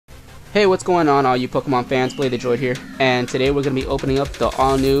Hey, what's going on all you Pokemon fans? Play the Droid here, and today we're going to be opening up the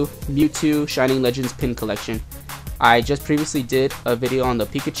all-new Mewtwo Shining Legends pin collection. I just previously did a video on the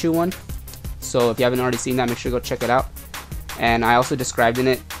Pikachu one, so if you haven't already seen that, make sure to go check it out. And I also described in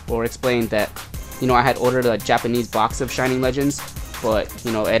it, or explained that, I had ordered a Japanese box of Shining Legends, but,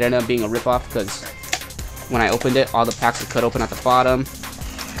 it ended up being a ripoff because when I opened it, all the packs were cut open at the bottom,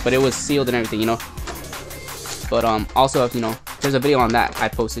 but it was sealed and everything, But also, if there's a video on that I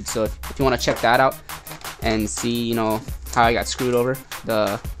posted, so if you want to check that out and see, how I got screwed over,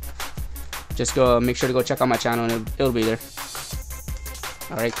 just go make sure to go check out my channel and it'll be there.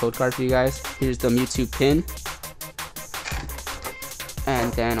 Alright, code card for you guys. Here's the Mewtwo pin,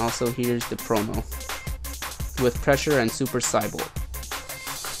 and then also here's the promo with pressure and super Cyborg.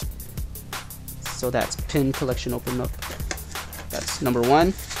 So that's pin collection opened up. That's number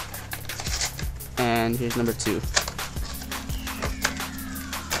 1. And here's number 2.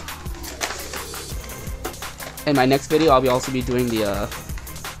 In my next video, I'll also be doing the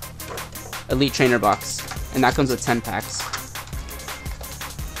Elite Trainer box, and that comes with 10 packs.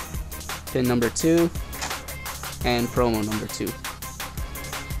 Pin number 2 and promo number 2.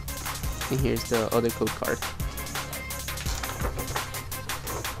 And here's the other code card.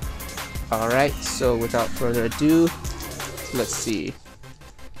 Alright, so without further ado, let's see.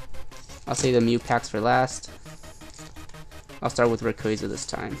 I'll save the Mew packs for last. I'll start with Rayquaza this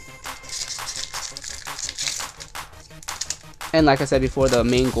time. And like I said before, the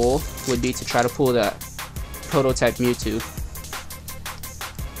main goal would be to try to pull that prototype Mewtwo.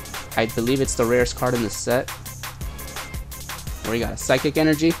 I believe it's the rarest card in the set. Where you got a Psychic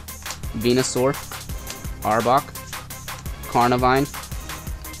Energy, Venusaur, Arbok, Carnivine,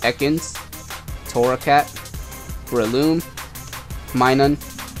 Ekans, Torracat, Breloom, Minun,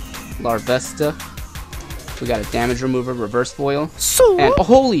 Larvesta. We got a damage remover, reverse foil, and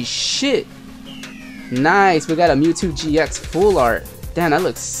holy shit! Nice, we got a Mewtwo GX full art. Damn, that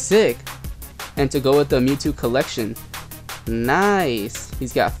looks sick. And to go with the Mewtwo collection, nice.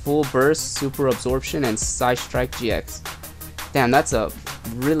 He's got full burst, super absorption, and Psy Strike GX. Damn, that's a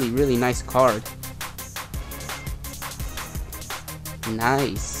really nice card.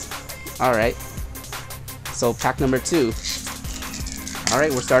 Nice. Alright, so pack number 2.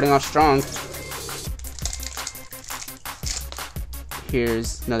 Alright, we're starting off strong.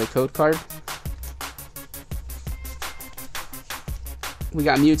 Here's another code card. We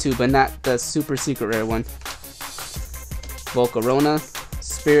got Mewtwo, but not the super secret rare one. Volcarona,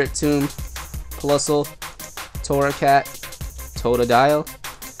 Spiritomb, Plusle, Torracat, Totodile,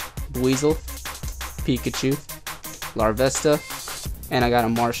 Weasel, Pikachu, Larvesta, and I got a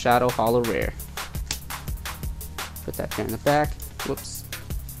Marshadow Holo Rare. Put that there in the back. Whoops.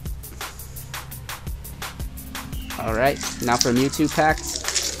 Alright, now for Mewtwo packs.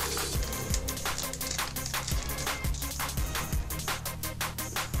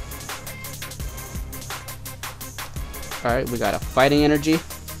 Alright, we got a Fighting Energy,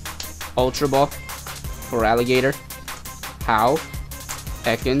 Ultra Ball, Feraligatr, How,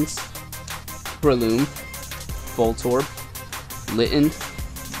 Ekans, Breloom, Voltorb, Litten,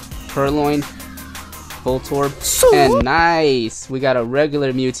 Purloin, Voltorb, and nice! We got a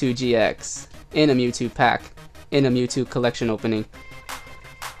regular Mewtwo GX in a Mewtwo pack, in a Mewtwo collection opening.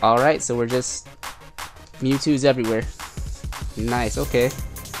 Alright, so we're just Mewtwo's everywhere. Nice, okay.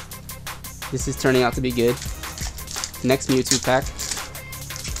 This is turning out to be good. Next Mewtwo pack.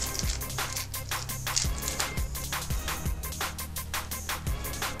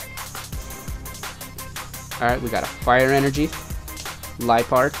 Alright, we got a Fire Energy,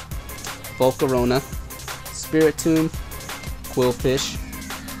 Liepard, Volcarona, Spiritomb, Quillfish,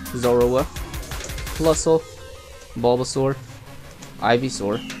 Zorua, Plusle, Bulbasaur,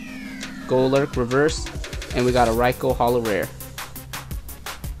 Ivysaur, Golurk Reverse, and we got a Raikou Holo Rare.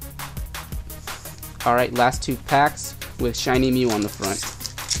 Alright, last 2 packs with Shiny Mew on the front.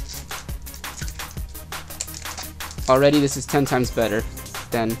 Already this is 10 times better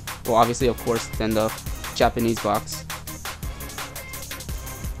than, well obviously of course, than the Japanese box.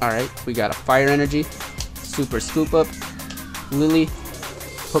 Alright, we got a Fire Energy, Super Scoop Up, Lily,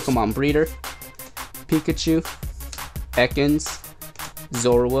 Pokemon Breeder, Pikachu, Ekans,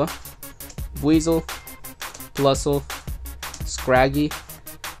 Zorua, Weasel, Plusle, Scraggy,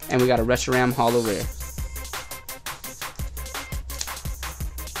 and we got a Reshiram Holo Rare.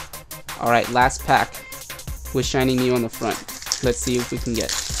 Alright, last pack with Shiny Mew on the front. Let's see if we can get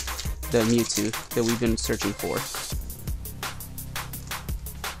the Mewtwo that we've been searching for.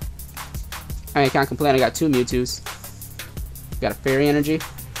 I can't complain, I got 2 Mewtwo's. Got a Fairy Energy,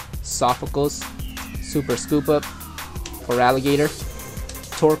 Sophocles, Super Scoop Up, Feraligatr,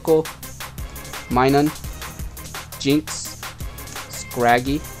 Torkoal, Minun, Jinx,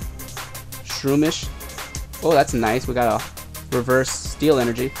 Scraggy, Shroomish. Oh, that's nice. We got a reverse Steel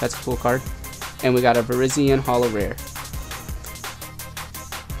Energy. That's a cool card. And we got a Virizion Holo Rare.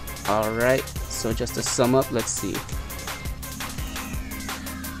 Alright, so just to sum up, let's see.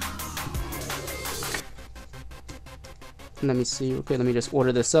 Let me see real quick. Let me just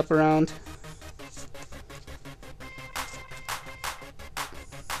order this up around.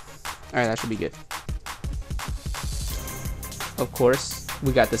 Alright, that should be good. Of course,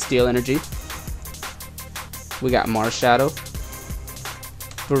 we got the Steel Energy. We got Marshadow,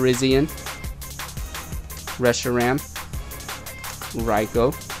 Virizion, Reshiram,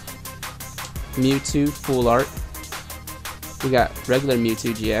 Raikou, Mewtwo Full Art. We got regular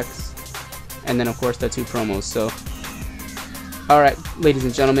Mewtwo GX, and then of course the 2 promos. So, alright, ladies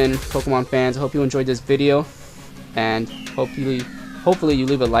and gentlemen, Pokemon fans, I hope you enjoyed this video, and hopefully you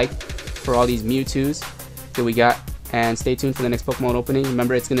leave a like for all these Mewtwo's that we got, and stay tuned for the next Pokemon opening.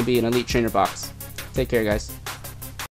 Remember, it's going to be an Elite Trainer box. Take care, guys.